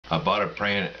I bought a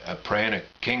praying of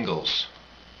Kingles.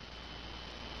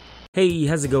 Hey,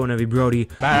 how's it going, everybody?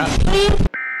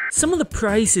 Some of the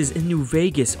prices in New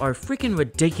Vegas are freaking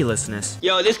ridiculousness.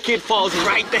 Yo, this kid falls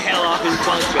right the hell off his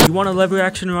bunk. You want a lever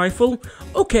action rifle?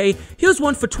 Okay, here's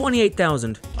one for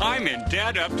 $28,000. I'm in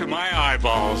debt up to my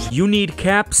eyeballs. You need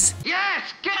caps?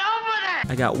 Yes, get over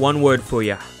there! I got one word for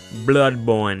you.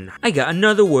 Bloodborne. I got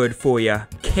another word for you.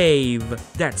 Cave.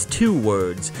 That's 2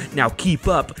 words. Now keep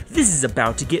up. This is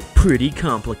about to get pretty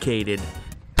complicated.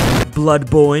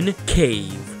 Bloodborne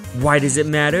cave. Why does it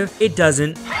matter? It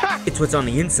doesn't. It's what's on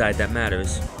the inside that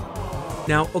matters.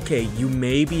 Now, okay, you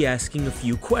may be asking a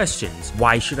few questions.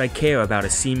 Why should I care about a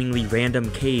seemingly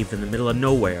random cave in the middle of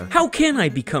nowhere? How can I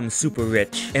become super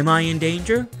rich? Am I in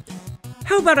danger?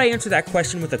 How about I answer that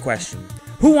question with a question?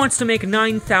 Who wants to make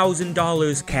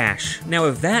 $9,000 cash? Now,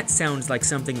 if that sounds like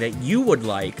something that you would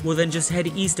like, well then just head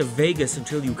east of Vegas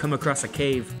until you come across a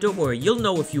cave. Don't worry, you'll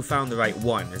know if you found the right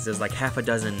one, as there's like half a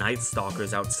dozen Night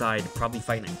Stalkers outside, probably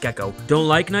fighting a gecko. Don't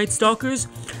like Night Stalkers?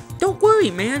 Don't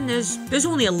worry, man, there's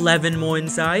only 11 more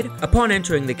inside. Upon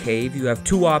entering the cave, you have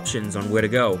 2 options on where to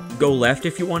go. Go left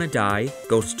if you want to die,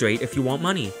 go straight if you want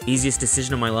money. Easiest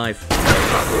decision of my life.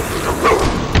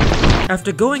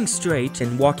 After going straight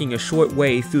and walking a short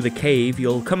way through the cave,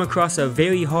 you'll come across a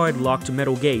very hard locked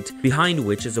metal gate, behind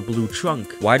which is a blue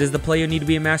trunk. Why does the player need to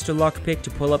be a master lockpick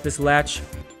to pull up this latch?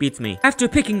 Beats me. After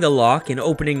picking the lock and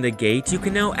opening the gate, you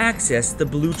can now access the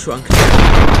blue trunk.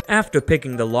 After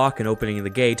picking the lock and opening the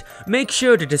gate, make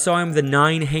sure to disarm the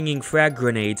 9 hanging frag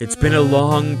grenades. It's been a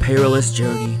long, perilous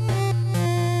journey.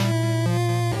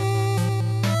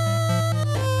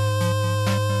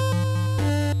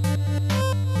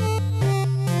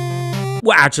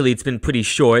 Well, actually, it's been pretty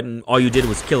short, and all you did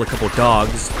was kill a couple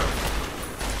dogs.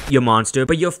 You monster,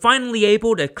 but you're finally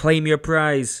able to claim your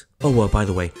prize. Oh, well, by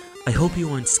the way, I hope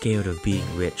you aren't scared of being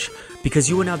rich, because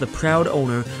you are now the proud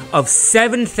owner of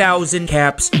 7,000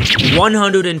 caps,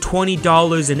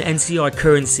 $120 in NCR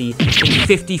currency, and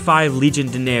 55 Legion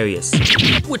Denarius.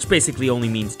 Which basically only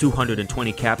means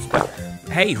 220 caps, but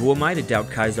hey, who am I to doubt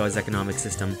Kaisar's economic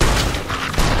system?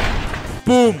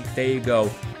 Boom! There you go.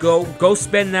 Go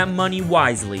spend that money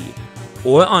wisely.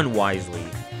 Or unwisely.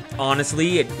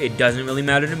 Honestly, it doesn't really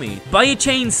matter to me. Buy a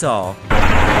chainsaw.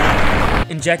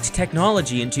 Inject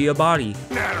technology into your body.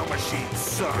 Nanomachine,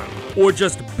 son. Or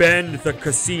just bend the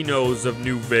casinos of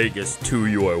New Vegas to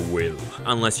your will.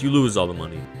 Unless you lose all the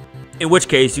money. In which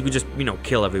case, you could just,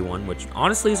 kill everyone, which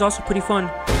honestly is also pretty fun.